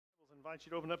invite you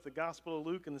to open up the Gospel of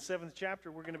Luke in the 7th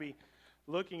chapter. We're going to be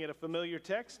looking at a familiar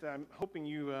text. I'm hoping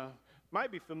you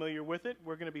might be familiar with it.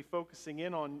 We're going to be focusing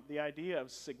in on the idea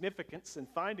of significance and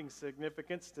finding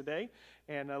significance today,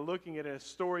 and looking at a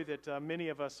story that many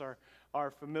of us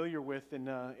are familiar with in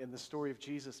the story of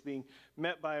Jesus being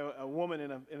met by a woman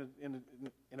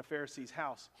in a Pharisee's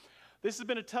house. This has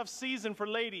been a tough season for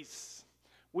ladies.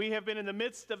 We have been in the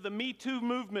midst of the Me Too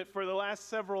movement for the last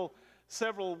several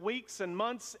weeks and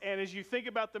months, and as you think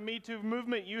about the Me Too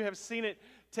movement, you have seen it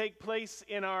take place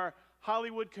in our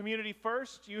Hollywood community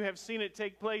first. You have seen it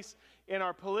take place in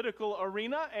our political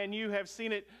arena, and you have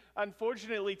seen it,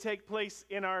 unfortunately, take place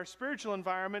in our spiritual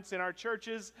environments, in our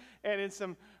churches, and in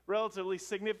some relatively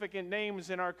significant names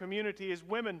in our community as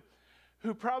women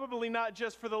who probably not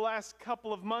just for the last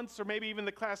couple of months or maybe even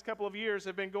the last couple of years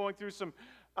have been going through some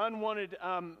unwanted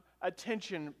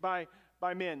attention by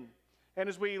men. And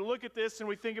as we look at this and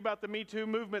we think about the Me Too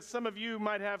movement, some of you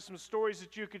might have some stories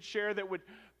that you could share that would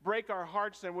break our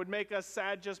hearts and would make us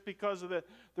sad just because of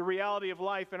the reality of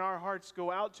life, and our hearts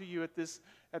go out to you at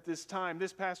this time.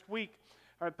 This past week,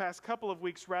 or the past couple of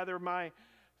weeks rather, my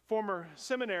former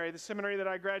seminary, the seminary that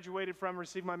I graduated from,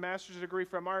 received my master's degree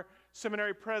from, our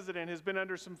seminary president has been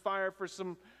under some fire for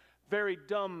some very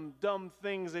dumb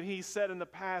things that he said in the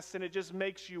past, and it just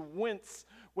makes you wince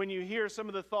when you hear some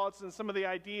of the thoughts and some of the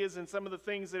ideas and some of the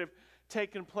things that have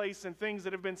taken place and things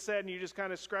that have been said, and you just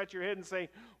kind of scratch your head and say,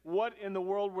 what in the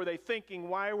world were they thinking?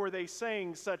 Why were they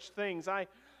saying such things? I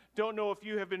don't know if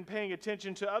you have been paying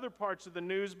attention to other parts of the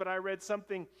news, but I read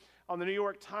something on the New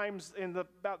York Times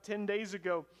about 10 days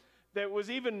ago that was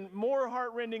even more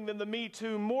heart-rending than the Me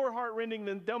Too, more heart-rending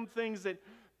than dumb things that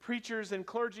preachers and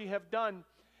clergy have done.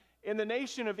 In the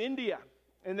nation of India,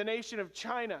 in the nation of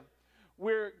China,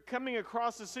 we're coming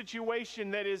across a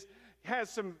situation that has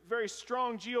some very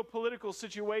strong geopolitical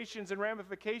situations and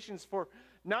ramifications for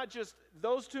not just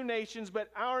those two nations, but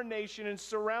our nation and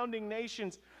surrounding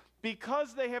nations,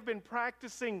 because they have been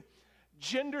practicing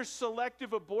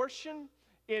gender-selective abortion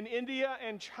in India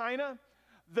and China.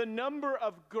 The number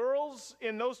of girls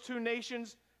in those two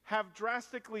nations have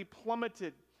drastically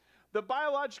plummeted. The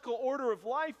biological order of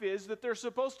life is that there's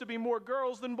supposed to be more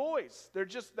girls than boys.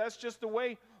 That's just the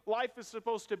way life is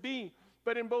supposed to be.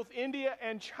 But in both India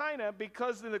and China,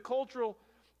 because the cultural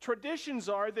traditions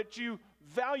are that you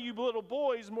value little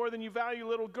boys more than you value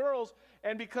little girls,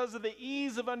 and because of the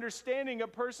ease of understanding a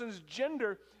person's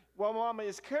gender while mama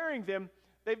is carrying them,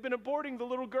 they've been aborting the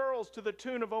little girls to the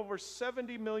tune of over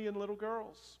 70 million little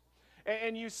girls.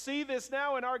 And you see this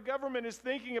now, and our government is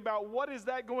thinking about what is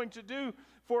that going to do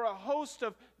for a host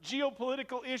of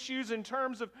geopolitical issues in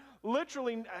terms of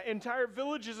literally entire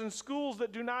villages and schools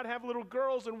that do not have little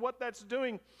girls, and what that's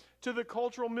doing to the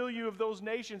cultural milieu of those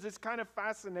nations. It's kind of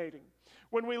fascinating.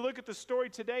 When we look at the story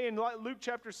today in Luke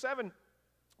chapter 7,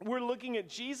 we're looking at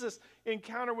Jesus'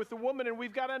 encounter with the woman, and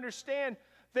we've got to understand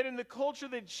that in the culture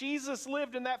that Jesus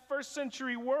lived in that first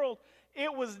century world,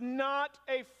 it was not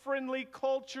a friendly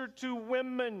culture to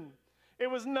women. It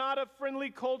was not a friendly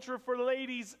culture for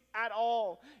ladies at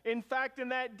all. In fact, in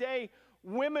that day,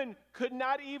 women could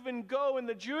not even go in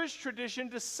the Jewish tradition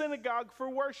to synagogue for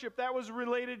worship. That was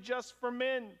related just for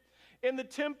men. In the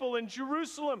temple in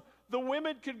Jerusalem, the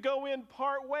women could go in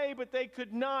part way, but they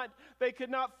could not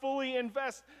fully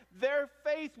invest. Their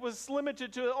faith was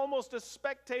limited to almost a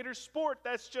spectator sport.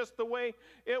 That's just the way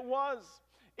it was.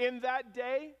 In that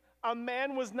day, a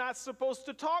man was not supposed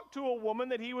to talk to a woman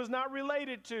that he was not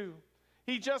related to.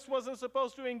 He just wasn't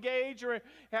supposed to engage or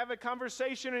have a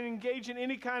conversation and engage in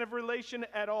any kind of relation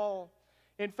at all.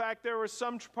 In fact, there were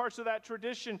some parts of that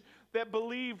tradition that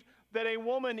believed that a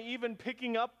woman even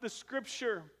picking up the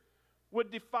scripture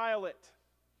would defile it.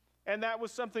 And that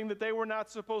was something that they were not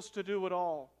supposed to do at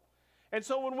all. And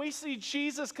so when we see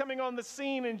Jesus coming on the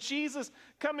scene, and Jesus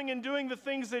coming and doing the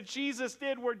things that Jesus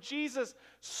did, where Jesus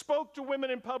spoke to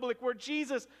women in public, where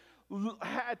Jesus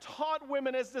had taught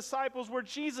women as disciples, where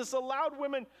Jesus allowed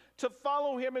women to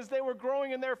follow him as they were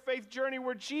growing in their faith journey,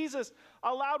 where Jesus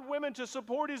allowed women to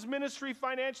support his ministry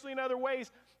financially in other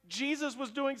ways, Jesus was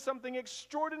doing something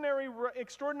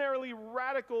extraordinarily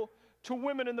radical to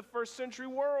women in the first century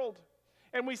world.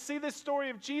 And we see this story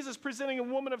of Jesus presenting a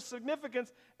woman of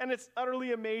significance, and it's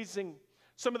utterly amazing.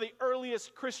 Some of the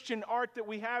earliest Christian art that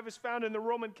we have is found in the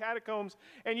Roman catacombs,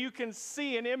 and you can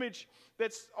see an image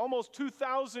that's almost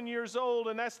 2,000 years old,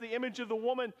 and that's the image of the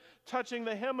woman touching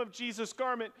the hem of Jesus'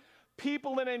 garment.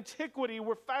 People in antiquity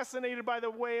were fascinated by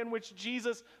the way in which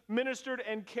Jesus ministered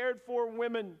and cared for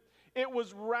women. It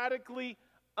was radically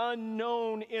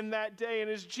unknown in that day, and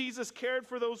as Jesus cared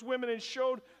for those women and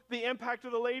showed the impact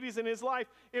of the ladies in his life,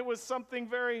 it was something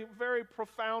very, very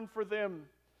profound for them.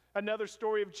 Another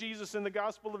story of Jesus in the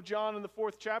Gospel of John in the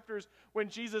 4th chapter is when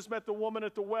Jesus met the woman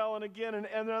at the well, and again,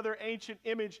 another ancient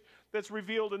image that's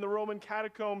revealed in the Roman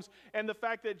catacombs, and the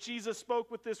fact that Jesus spoke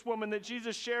with this woman, that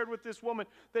Jesus shared with this woman,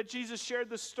 that Jesus shared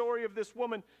the story of this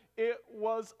woman. It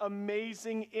was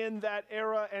amazing in that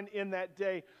era and in that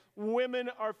day. Women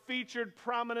are featured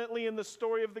prominently in the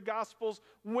story of the Gospels.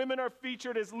 Women are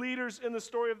featured as leaders in the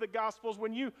story of the Gospels.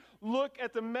 When you look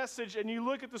at the message and you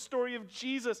look at the story of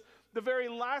Jesus, the very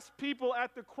last people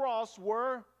at the cross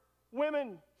were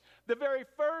women. The very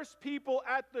first people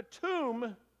at the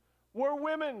tomb were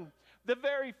women. The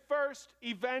very first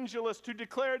evangelists who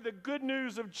declared the good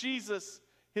news of Jesus,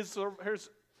 his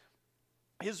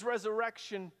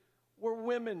resurrection, were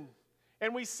women.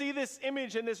 And we see this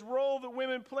image and this role that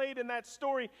women played in that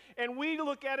story, and we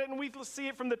look at it and we see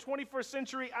it from the 21st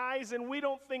century eyes, and we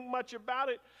don't think much about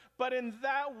it. But in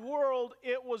that world,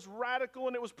 it was radical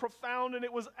and it was profound and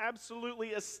it was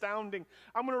absolutely astounding.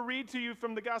 I'm going to read to you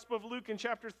from the Gospel of Luke in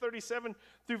chapter 37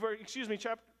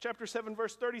 chapter 7,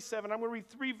 verse 37. I'm going to read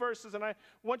 3 verses, and I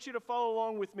want you to follow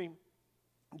along with me.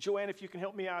 Joanne, if you can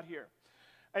help me out here.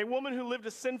 A woman who lived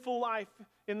a sinful life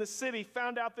in the city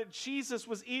found out that Jesus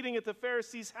was eating at the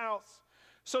Pharisee's house.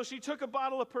 So she took a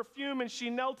bottle of perfume and she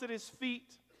knelt at his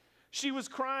feet. She was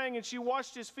crying and she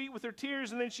washed his feet with her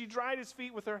tears, and then she dried his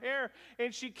feet with her hair,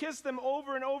 and she kissed them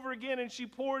over and over again, and she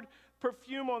poured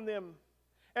perfume on them.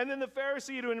 And then the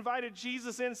Pharisee who invited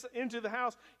Jesus into the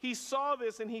house, he saw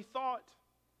this and he thought,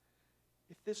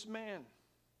 if this man,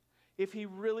 if he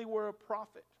really were a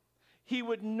prophet, he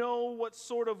would know what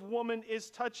sort of woman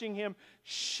is touching him.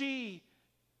 She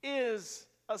is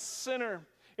a sinner.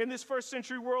 In this first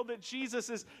century world that Jesus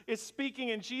is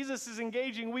speaking and Jesus is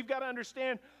engaging, we've got to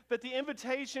understand that the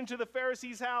invitation to the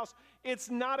Pharisee's house, it's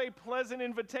not a pleasant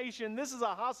invitation. This is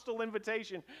a hostile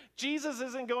invitation. Jesus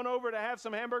isn't going over to have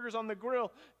some hamburgers on the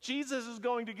grill. Jesus is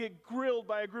going to get grilled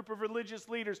by a group of religious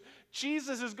leaders.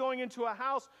 Jesus is going into a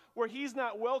house where he's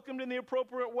not welcomed in the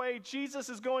appropriate way. Jesus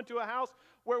is going to a house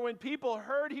where when people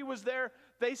heard he was there,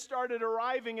 they started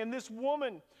arriving. And this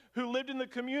woman who lived in the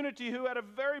community, who had a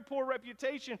very poor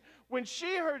reputation, when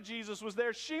she heard Jesus was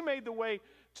there, she made the way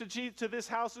to this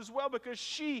house as well, because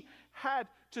she had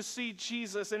to see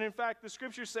Jesus. And in fact, the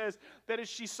scripture says that as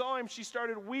she saw him, she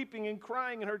started weeping and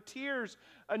crying, and her tears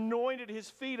anointed his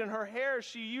feet, and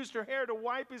she used her hair to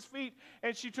wipe his feet,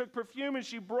 and she took perfume and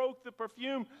she broke the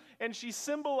perfume, and she's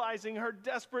symbolizing her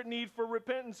desperate need for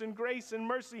repentance and grace and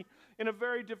mercy in a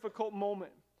very difficult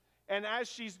moment. And as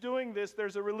she's doing this,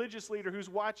 there's a religious leader who's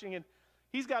watching, and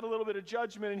he's got a little bit of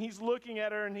judgment, and he's looking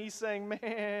at her and he's saying,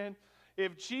 man,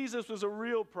 if Jesus was a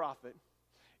real prophet,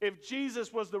 if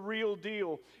Jesus was the real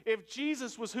deal, if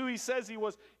Jesus was who he says he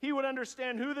was, he would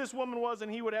understand who this woman was, and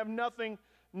he would have nothing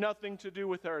to do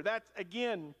with her. That's,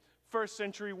 again, first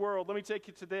century world. Let me take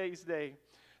you to today's day.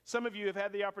 Some of you have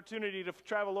had the opportunity to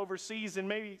travel overseas, and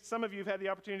maybe some of you have had the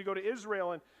opportunity to go to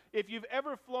Israel. And if you've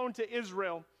ever flown to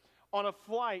Israel on a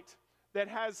flight that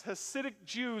has Hasidic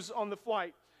Jews on the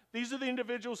flight, these are the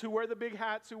individuals who wear the big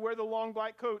hats, who wear the long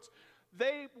black coats.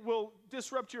 They will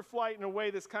disrupt your flight in a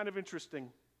way that's kind of interesting.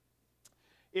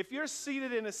 If you're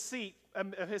seated in a seat, a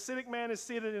Hasidic man is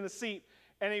seated in a seat,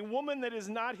 and a woman that is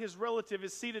not his relative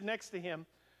is seated next to him,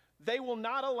 they will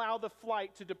not allow the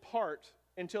flight to depart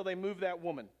until they move that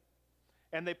woman.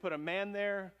 And they put a man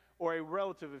there, or a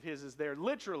relative of his is there.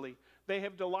 Literally, they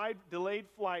have delayed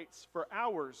flights for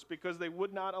hours because they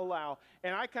would not allow.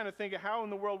 And I kind of think, how in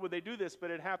the world would they do this?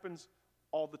 But it happens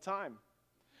all the time.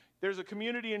 There's a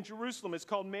community in Jerusalem. It's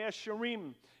called Mea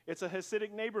Shearim. It's a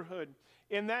Hasidic neighborhood.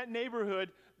 In that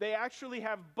neighborhood, they actually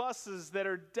have buses that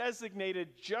are designated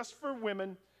just for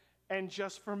women and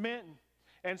just for men.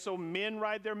 And so men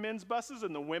ride their men's buses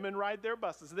and the women ride their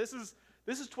buses. This is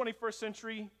 21st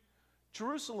century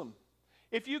Jerusalem.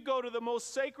 If you go to the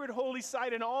most sacred holy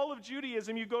site in all of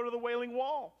Judaism, you go to the Wailing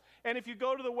Wall. And if you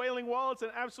go to the Wailing Wall, it's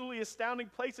an absolutely astounding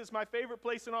place. It's my favorite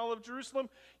place in all of Jerusalem.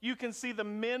 You can see the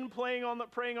men praying on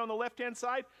the left-hand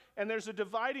side, and there's a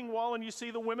dividing wall, and you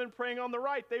see the women praying on the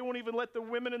right. They won't even let the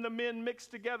women and the men mix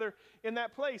together in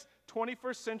that place.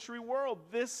 21st century world.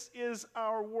 This is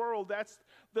our world. That's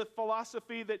the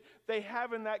philosophy that they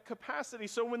have in that capacity.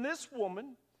 So when this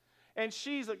woman, and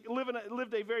she's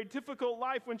lived a very difficult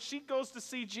life, when she goes to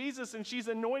see Jesus and she's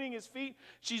anointing his feet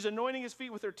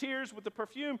with her tears, with the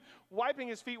perfume, wiping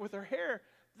his feet with her hair.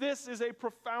 This is a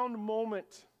profound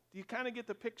moment. Do you kind of get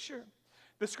the picture?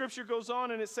 The scripture goes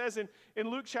on and it says in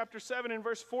Luke chapter 7 and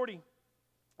verse 40,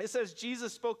 it says,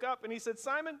 Jesus spoke up and he said,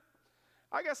 Simon,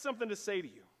 I got something to say to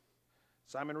you.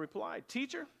 Simon replied,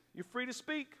 Teacher, you're free to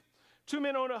speak. Two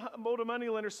men owed a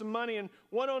moneylender some money, and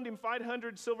one owed him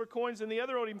 500 silver coins, and the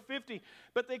other owed him 50.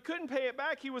 But they couldn't pay it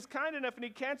back. He was kind enough, and he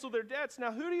canceled their debts.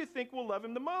 Now, who do you think will love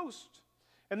him the most?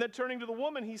 And then turning to the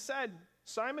woman, he said,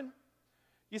 Simon,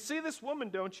 you see this woman,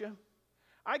 don't you?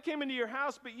 I came into your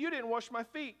house, but you didn't wash my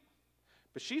feet.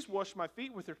 But she's washed my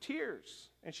feet with her tears,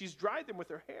 and she's dried them with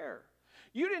her hair.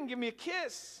 You didn't give me a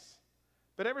kiss,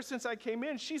 but ever since I came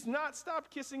in, she's not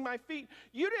stopped kissing my feet.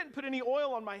 You didn't put any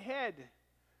oil on my head,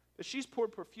 but she's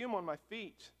poured perfume on my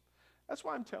feet. That's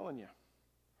why I'm telling you,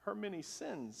 her many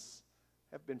sins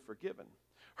have been forgiven.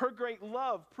 Her great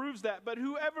love proves that, but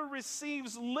whoever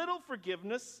receives little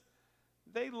forgiveness,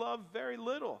 they love very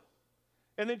little.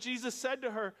 And then Jesus said to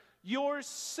her, your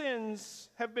sins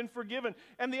have been forgiven.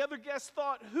 And the other guests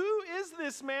thought, who is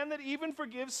this man that even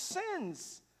forgives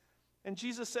sins? And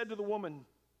Jesus said to the woman,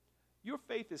 your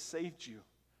faith has saved you.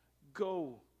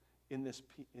 Go in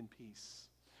peace.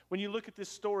 When you look at this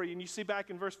story and you see back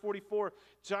in verse 44,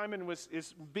 Simon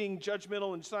is being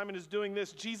judgmental and Simon is doing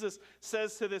this. Jesus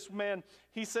says to this man,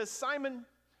 he says, Simon,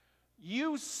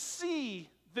 you see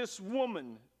this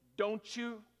woman, don't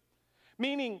you?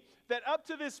 Meaning that up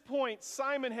to this point,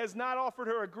 Simon has not offered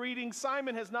her a greeting.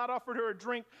 Simon has not offered her a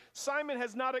drink. Simon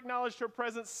has not acknowledged her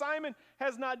presence. Simon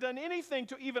has not done anything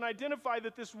to even identify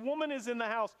that this woman is in the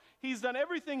house. He's done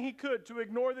everything he could to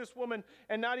ignore this woman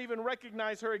and not even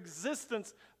recognize her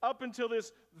existence up until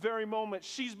this very moment.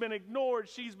 She's been ignored.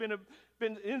 She's been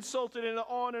insulted and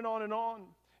on and on and on.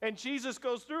 And Jesus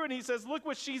goes through and he says, look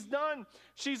what she's done.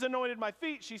 She's anointed my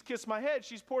feet. She's kissed my head.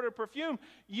 She's poured her perfume.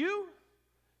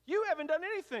 You haven't done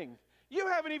anything. You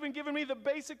haven't even given me the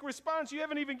basic response. You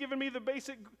haven't even given me the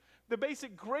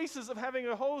basic graces of having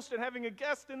a host and having a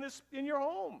guest in your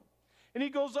home. And he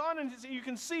goes on, and you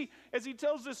can see as he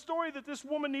tells this story that this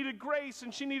woman needed grace,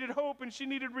 and she needed hope, and she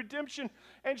needed redemption,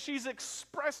 and she's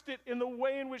expressed it in the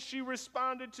way in which she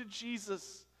responded to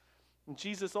Jesus. And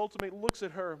Jesus ultimately looks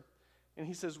at her, and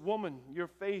he says, woman, your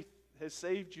faith has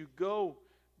saved you. Go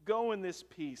in this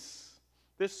peace.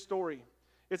 This story,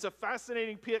 it's a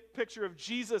fascinating picture of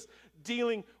Jesus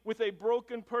dealing with a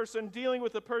broken person, dealing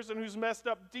with a person who's messed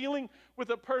up, dealing with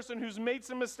a person who's made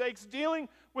some mistakes, dealing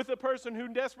with a person who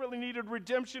desperately needed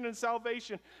redemption and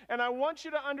salvation. And I want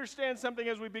you to understand something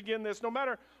as we begin this. No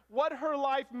matter what her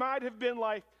life might have been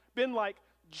like,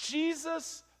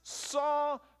 Jesus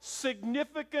saw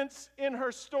significance in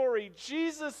her story.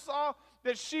 Jesus saw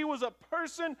that she was a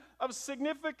person of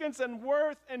significance and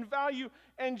worth and value,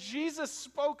 and Jesus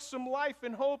spoke some life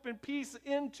and hope and peace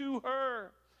into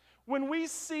her. When we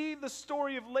see the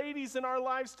story of ladies in our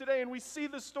lives today, and we see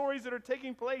the stories that are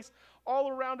taking place all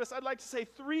around us, I'd like to say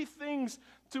three things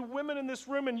to women in this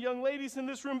room and young ladies in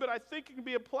this room, but I think it can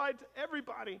be applied to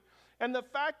everybody. And the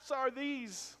facts are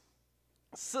these: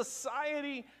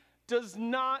 society does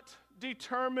not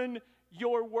determine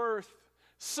your worth.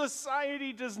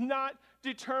 Society does not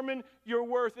determine your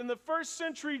worth. In the first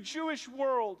century Jewish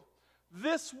world,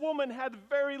 this woman had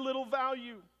very little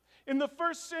value. In the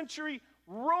first century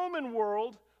Roman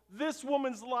world, this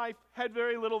woman's life had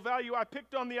very little value. I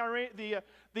picked on the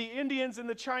Indians and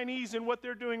the Chinese and what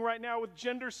they're doing right now with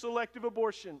gender-selective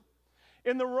abortion.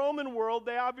 In the Roman world,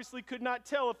 they obviously could not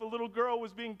tell if a little girl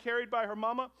was being carried by her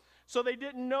mama, so they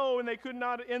didn't know, and they could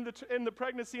not end the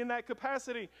pregnancy in that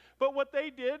capacity. But what they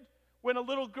did, when a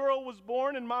little girl was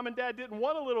born and mom and dad didn't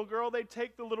want a little girl, they'd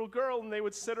take the little girl and they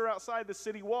would sit her outside the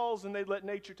city walls and they'd let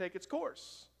nature take its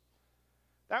course.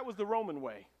 That was the Roman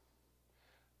way.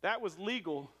 That was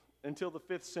legal until the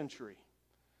 5th century.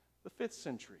 The 5th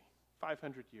century,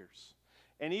 500 years.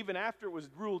 And even after it was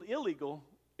ruled illegal,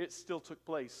 it still took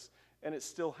place and it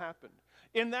still happened.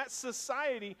 In that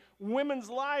society, women's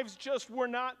lives just were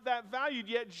not that valued,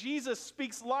 yet Jesus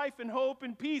speaks life and hope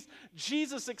and peace.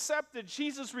 Jesus accepted,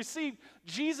 Jesus received,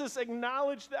 Jesus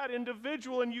acknowledged that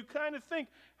individual, and you kind of think,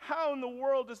 how in the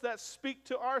world does that speak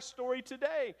to our story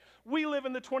today? We live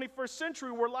in the 21st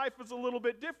century where life is a little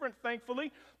bit different,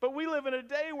 thankfully, but we live in a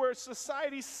day where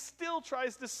society still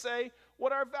tries to say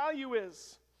what our value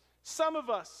is. Some of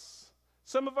us,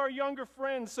 some of our younger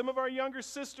friends, some of our younger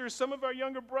sisters, some of our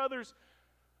younger brothers,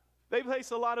 they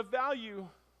place a lot of value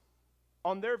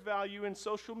on their value in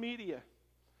social media.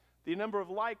 The number of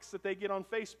likes that they get on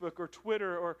Facebook or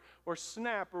Twitter or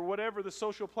Snap or whatever the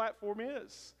social platform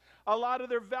is. A lot of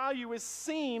their value is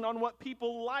seen on what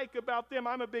people like about them.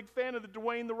 I'm a big fan of the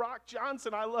Dwayne "The Rock"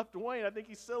 Johnson. I love Dwayne. I think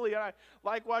he's silly. I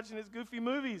like watching his goofy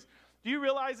movies. Do you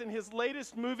realize in his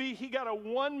latest movie, he got a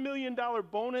 $1 million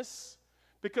bonus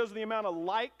because of the amount of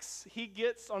likes he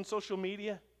gets on social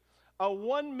media? A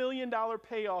 $1 million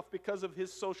payoff because of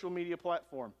his social media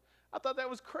platform. I thought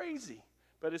that was crazy,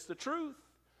 but it's the truth.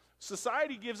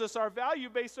 Society gives us our value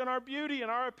based on our beauty and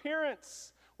our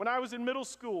appearance. When I was in middle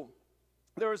school,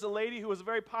 there was a lady who was a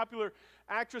very popular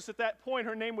actress at that point.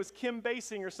 Her name was Kim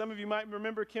Basinger. Some of you might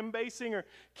remember Kim Basinger.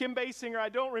 Kim Basinger, I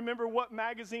don't remember what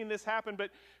magazine this happened, but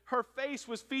her face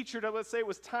was featured, let's say it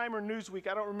was Time or Newsweek,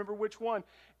 I don't remember which one.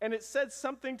 And it said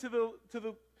something to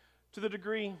the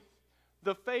degree,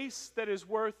 the face that is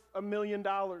worth $1 million.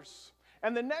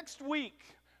 And the next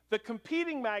week, the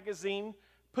competing magazine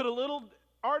put a little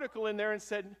article in there and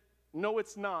said, no,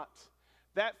 it's not.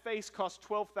 That face cost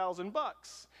 $12,000.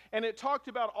 And it talked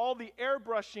about all the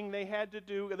airbrushing they had to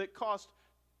do that cost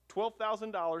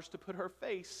 $12,000 to put her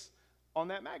face on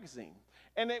that magazine.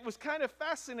 And it was kind of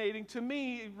fascinating to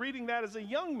me reading that as a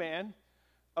young man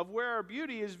of where our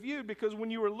beauty is viewed, because when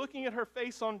you were looking at her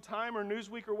face on Time or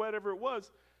Newsweek or whatever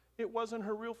it wasn't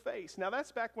her real face. Now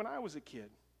that's back when I was a kid.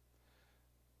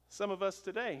 Some of us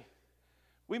today,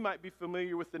 we might be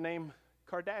familiar with the name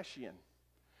Kardashian.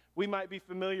 We might be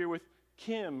familiar with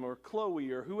Kim or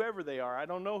Chloe or whoever they are. I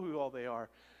don't know who all they are.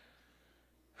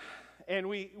 And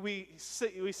we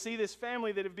see this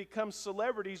family that have become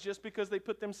celebrities just because they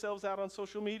put themselves out on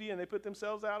social media and they put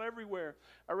themselves out everywhere.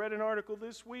 I read an article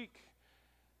this week.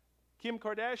 Kim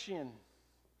Kardashian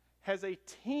has a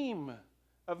team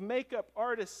of makeup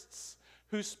artists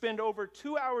who spend over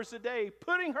 2 hours a day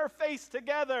putting her face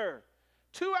together.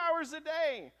 2 hours a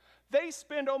day. They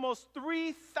spend almost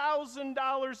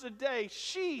 $3,000 a day.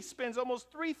 She spends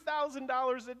almost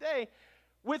 $3,000 a day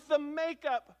with the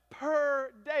makeup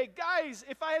per day. Guys,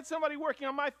 if I had somebody working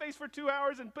on my face for 2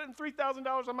 hours and putting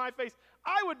 $3,000 on my face,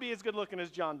 I would be as good looking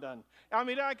as John Dunn. I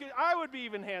mean, I would be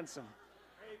even handsome.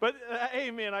 But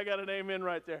amen, I got an amen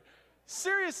right there.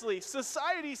 Seriously,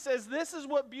 society says this is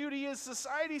what beauty is.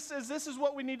 Society says this is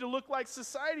what we need to look like.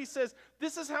 Society says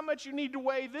this is how much you need to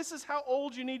weigh. This is how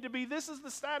old you need to be. This is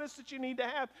the status that you need to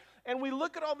have. And we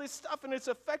look at all this stuff and it's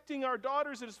affecting our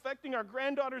daughters. It's affecting our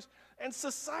granddaughters. And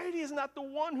society is not the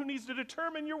one who needs to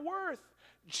determine your worth.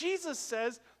 Jesus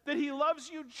says that he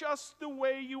loves you just the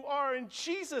way you are. And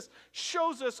Jesus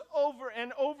shows us over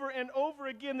and over and over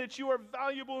again that you are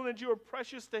valuable and that you are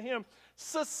precious to him.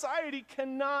 Society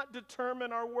cannot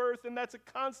determine our worth, and that's a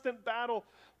constant battle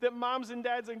that moms and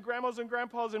dads and grandmas and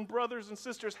grandpas and brothers and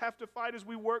sisters have to fight as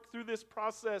we work through this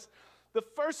process. The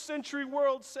first century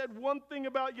world said one thing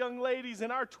about young ladies,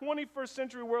 and our 21st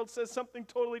century world says something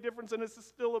totally different, and this is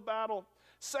still a battle.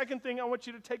 Second thing I want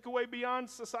you to take away beyond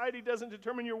society doesn't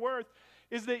determine your worth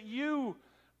is that you,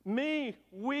 me,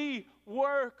 we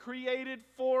were created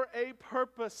for a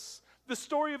purpose. The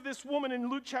story of this woman in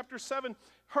Luke chapter 7,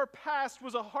 her past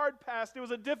was a hard past. It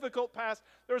was a difficult past.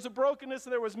 There was a brokenness,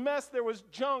 and there was mess, there was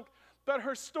junk. But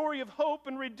her story of hope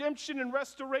and redemption and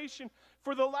restoration,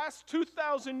 for the last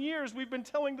 2,000 years, we've been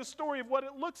telling the story of what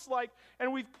it looks like,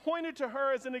 and we've pointed to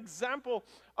her as an example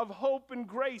of hope and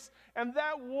grace. And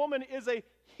that woman is a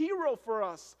hero for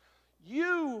us.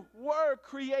 You were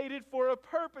created for a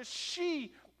purpose.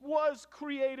 She was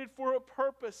created for a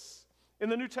purpose. In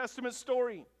the New Testament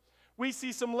story, we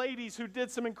see some ladies who did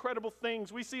some incredible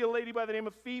things. We see a lady by the name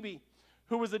of Phoebe,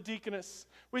 who was a deaconess.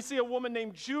 We see a woman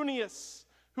named Junius,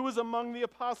 who was among the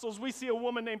apostles. We see a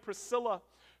woman named Priscilla,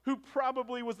 who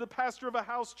probably was the pastor of a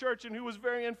house church and who was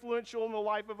very influential in the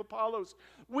life of Apollos.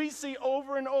 We see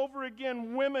over and over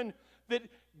again women that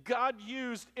God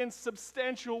used in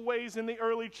substantial ways in the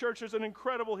early church. There's an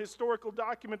incredible historical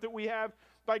document that we have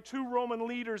by two Roman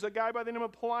leaders. A guy by the name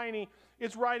of Pliny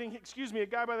is writing, a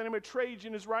guy by the name of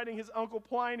Trajan is writing his uncle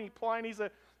Pliny. Pliny's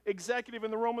an executive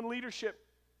in the Roman leadership.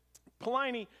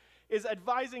 Pliny is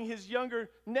advising his younger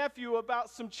nephew about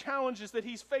some challenges that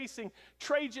he's facing.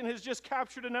 Trajan has just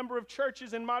captured a number of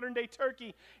churches in modern-day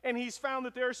Turkey, and he's found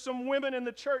that there are some women in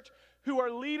the church who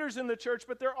are leaders in the church,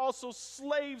 but they're also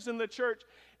slaves in the church.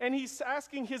 And he's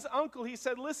asking his uncle, he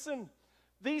said, listen,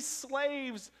 these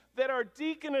slaves that are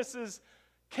deaconesses,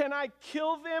 can I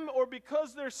kill them? Or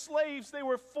because they're slaves, they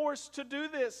were forced to do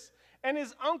this. And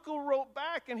his uncle wrote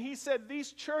back, and he said,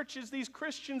 these churches, these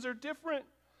Christians are different.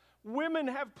 Women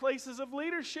have places of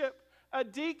leadership. A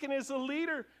deacon is a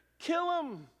leader. Kill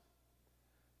him.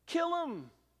 Kill him.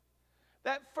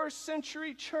 That first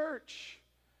century church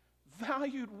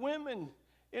valued women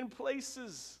in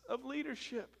places of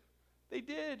leadership. They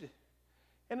did.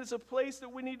 And it's a place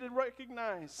that we need to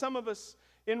recognize. Some of us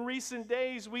in recent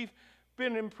days, we've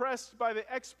been impressed by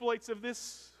the exploits of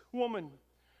this woman.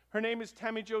 Her name is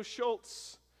Tammy Jo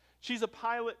Schultz. She's a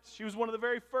pilot. She was one of the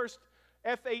very first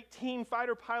F-18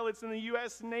 fighter pilots in the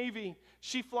U.S. Navy.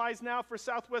 She flies now for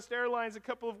Southwest Airlines. A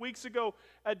couple of weeks ago,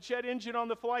 a jet engine on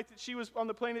the plane that she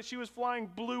was flying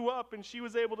blew up, and she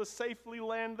was able to safely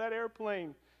land that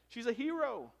airplane. She's a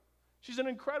hero. She's an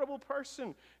incredible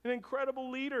person, an incredible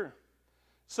leader.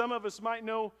 Some of us might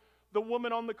know the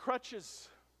woman on the crutches.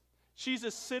 She's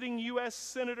a sitting U.S.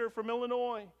 Senator from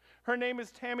Illinois. Her name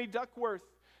is Tammy Duckworth.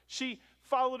 She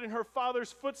followed in her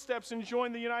father's footsteps and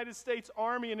joined the United States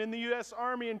Army. And in the U.S.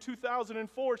 Army in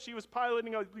 2004, she was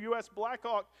piloting a U.S. Black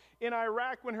Hawk in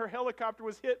Iraq when her helicopter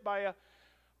was hit by a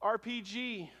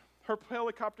RPG. Her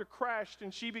helicopter crashed,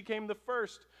 and she became the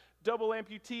first double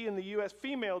amputee in the U.S.,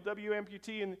 female W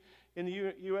amputee in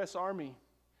the U.S. Army.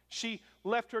 She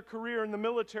left her career in the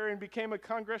military and became a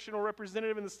congressional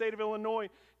representative in the state of Illinois.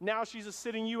 Now she's a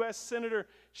sitting U.S. Senator.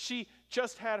 She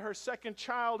just had her second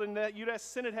child, and that U.S.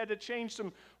 Senate had to change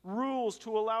some rules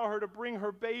to allow her to bring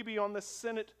her baby on the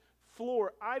Senate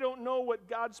floor. I don't know what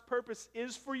God's purpose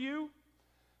is for you,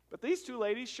 but these two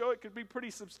ladies show it could be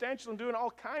pretty substantial and doing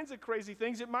all kinds of crazy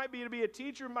things. It might be to be a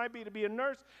teacher. It might be to be a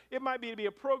nurse. It might be to be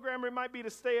a programmer. It might be to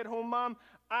stay-at-home mom.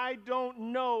 I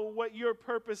don't know what your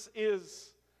purpose is.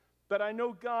 But I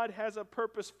know God has a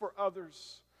purpose for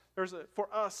others. For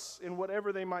us in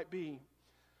whatever they might be.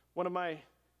 One of my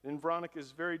and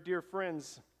Veronica's very dear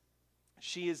friends,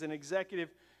 she is an executive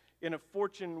in a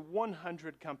Fortune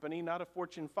 100 company, not a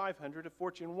Fortune 500, a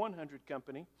Fortune 100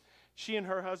 company. She and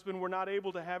her husband were not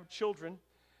able to have children,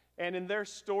 and in their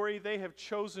story, they've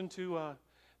chosen to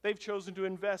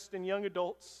invest in young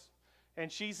adults.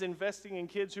 And she's investing in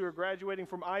kids who are graduating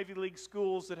from Ivy League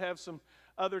schools that have some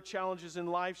other challenges in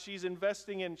life. She and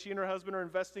her husband are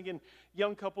investing in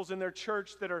young couples in their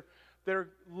church that are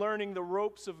learning the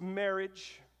ropes of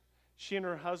marriage. She and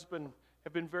her husband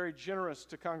have been very generous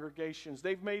to congregations.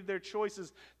 They've made their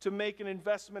choices to make an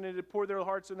investment and to pour their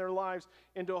hearts and their lives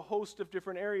into a host of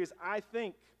different areas.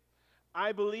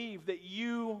 I believe that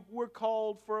you were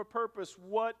called for a purpose.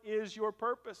 What is your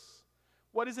purpose?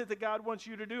 What is it that God wants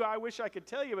you to do? I wish I could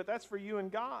tell you, but that's for you and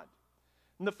God.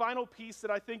 And the final piece that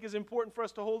I think is important for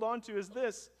us to hold on to is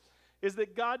this, is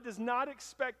that God does not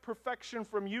expect perfection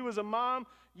from you as a mom,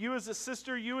 you as a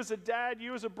sister, you as a dad,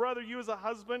 you as a brother, you as a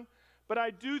husband. But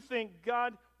I do think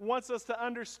God wants us to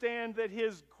understand that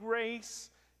His grace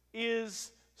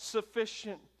is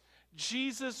sufficient.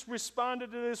 Jesus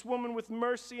responded to this woman with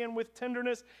mercy and with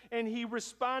tenderness, and He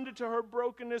responded to her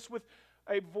brokenness with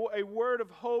a word of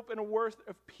hope and a word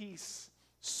of peace.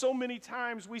 So many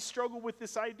times we struggle with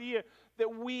this idea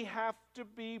that we have to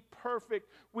be perfect.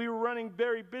 We're running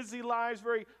very busy lives,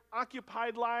 very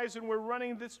occupied lives, and we're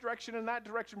running this direction and that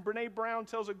direction. Brene Brown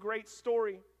tells a great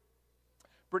story.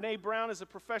 Brene Brown is a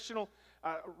professional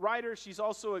writer. She's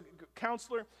also a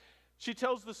counselor. She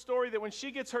tells the story that when she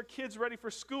gets her kids ready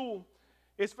for school,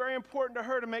 it's very important to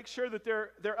her to make sure that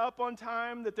they're up on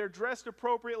time, that they're dressed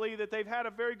appropriately, that they've had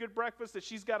a very good breakfast, that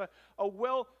she's got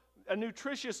a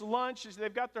nutritious lunch,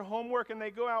 they've got their homework, and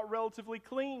they go out relatively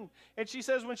clean. And she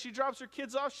says when she drops her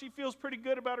kids off, she feels pretty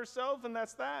good about herself, and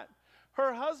that's that.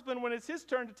 Her husband, when it's his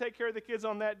turn to take care of the kids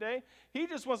on that day, he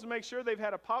just wants to make sure they've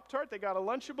had a Pop-Tart, they got a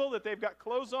Lunchable, that they've got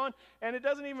clothes on, and it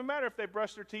doesn't even matter if they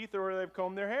brushed their teeth or they've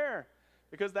combed their hair,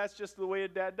 because that's just the way a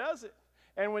dad does it.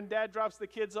 And when dad drops the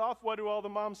kids off, what do all the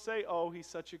moms say? Oh, he's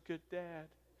such a good dad.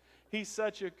 He's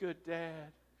such a good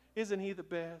dad. Isn't he the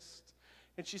best?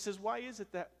 And she says, why is it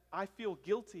that I feel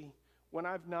guilty when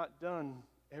I've not done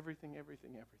everything?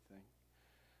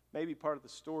 Maybe part of the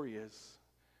story is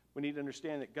we need to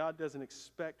understand that God doesn't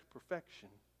expect perfection,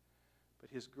 but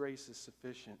His grace is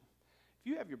sufficient.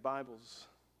 If you have your Bibles,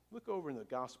 look over in the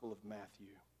Gospel of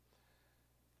Matthew.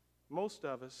 Most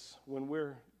of us, when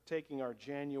we're taking our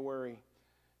January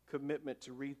commitment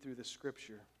to read through the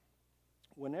Scripture,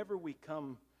 whenever we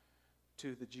come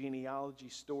to the genealogy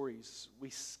stories, we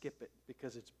skip it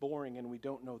because it's boring and we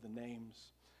don't know the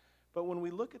names. But when we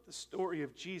look at the story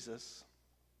of Jesus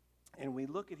and we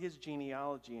look at His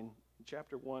genealogy in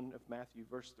chapter 1 of Matthew,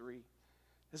 verse 3,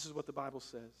 this is what the Bible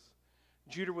says.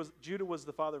 Judah was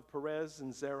the father of Perez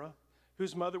and Zerah,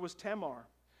 whose mother was Tamar.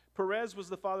 Perez was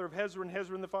the father of Hezron,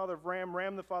 Hezron the father of Ram,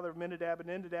 Ram the father of Minadab, and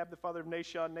Minadab the father of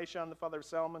Nahshon, Nahshon the father of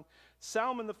Salmon,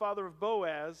 Salmon the father of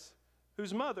Boaz,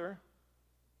 whose mother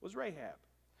was Rahab.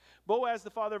 Boaz the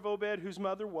father of Obed, whose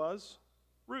mother was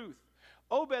Ruth.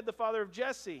 Obed the father of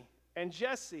Jesse, and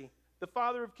Jesse the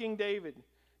father of King David.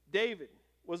 David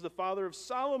was the father of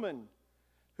Solomon,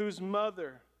 whose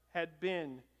mother had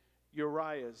been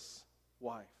Uriah's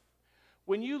wife.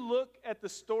 When you look at the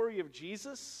story of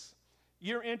Jesus,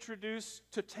 you're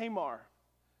introduced to Tamar,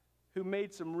 who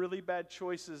made some really bad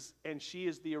choices, and she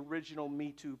is the original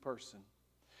Me Too person.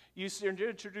 You're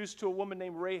introduced to a woman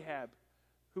named Rahab,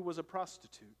 who was a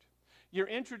prostitute. You're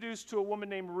introduced to a woman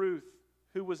named Ruth,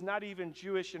 who was not even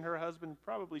Jewish, and her husband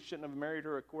probably shouldn't have married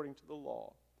her according to the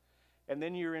law. And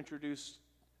then you're introduced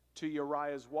to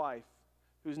Uriah's wife,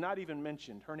 who's not even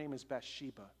mentioned. Her name is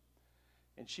Bathsheba.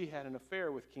 And she had an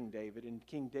affair with King David, and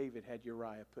King David had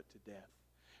Uriah put to death.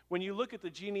 When you look at the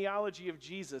genealogy of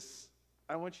Jesus,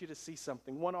 I want you to see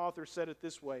something. One author said it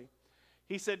this way.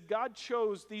 He said, God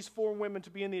chose these 4 women to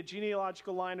be in the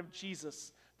genealogical line of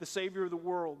Jesus, the Savior of the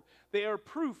world. They are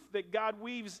proof that God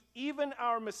weaves even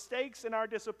our mistakes and our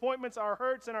disappointments, our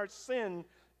hurts and our sin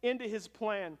into his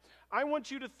plan. I want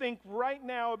you to think right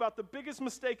now about the biggest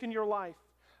mistake in your life.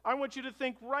 I want you to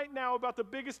think right now about the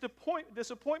biggest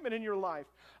disappointment in your life.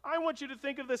 I want you to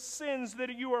think of the sins that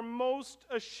you are most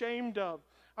ashamed of.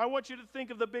 I want you to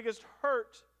think of the biggest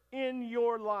hurt in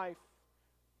your life.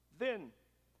 Then,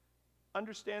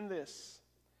 understand this.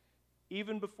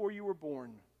 Even before you were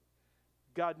born,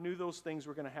 God knew those things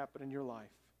were going to happen in your life.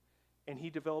 And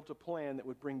he developed a plan that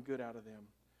would bring good out of them.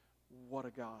 What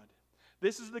a God.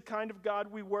 This is the kind of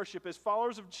God we worship. As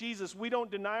followers of Jesus, we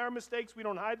don't deny our mistakes. We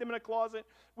don't hide them in a closet.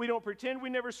 We don't pretend we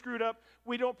never screwed up.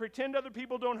 We don't pretend other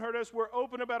people don't hurt us. We're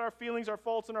open about our feelings, our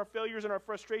faults, and our failures, and our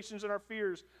frustrations, and our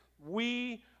fears.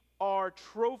 We are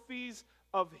trophies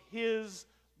of his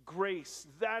grace.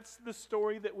 That's the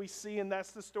story that we see, and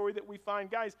that's the story that we find.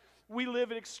 Guys, we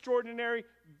live in extraordinary,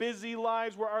 busy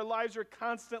lives where our lives are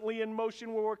constantly in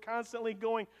motion, where we're constantly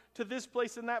going to this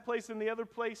place and that place and the other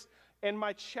place. And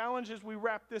my challenge as we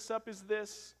wrap this up is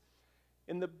this.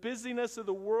 In the busyness of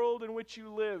the world in which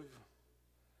you live,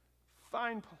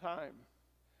 find time,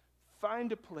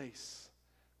 find a place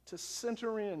to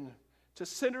center in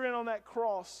on that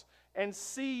cross and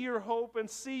see your hope and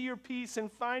see your peace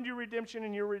and find your redemption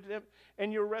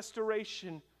and your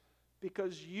restoration,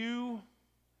 because you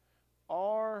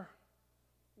are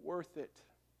worth it.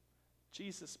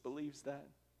 Jesus believes that.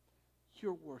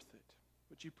 You're worth it.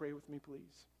 Would you pray with me,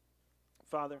 please?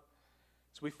 Father,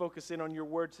 as we focus in on your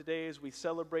word today, as we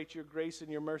celebrate your grace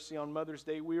and your mercy on Mother's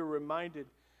Day, we are reminded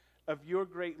of your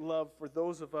great love for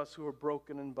those of us who are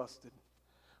broken and busted.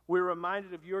 We're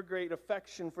reminded of your great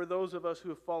affection for those of us who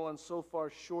have fallen so far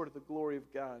short of the glory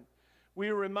of God. We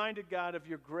are reminded, God, of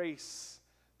your grace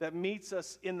that meets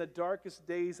us in the darkest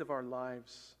days of our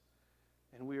lives.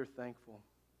 And we are thankful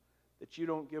that you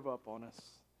don't give up on us,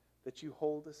 that you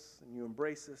hold us and you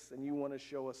embrace us and you want to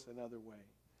show us another way.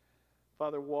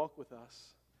 Father, walk with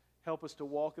us. Help us to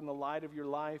walk in the light of your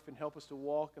life and help us to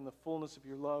walk in the fullness of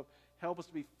your love. Help us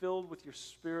to be filled with your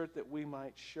Spirit that we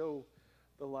might show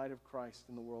the light of Christ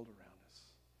in the world around us.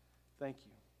 Thank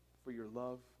you for your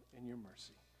love and your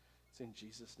mercy. It's in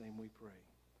Jesus' name we pray.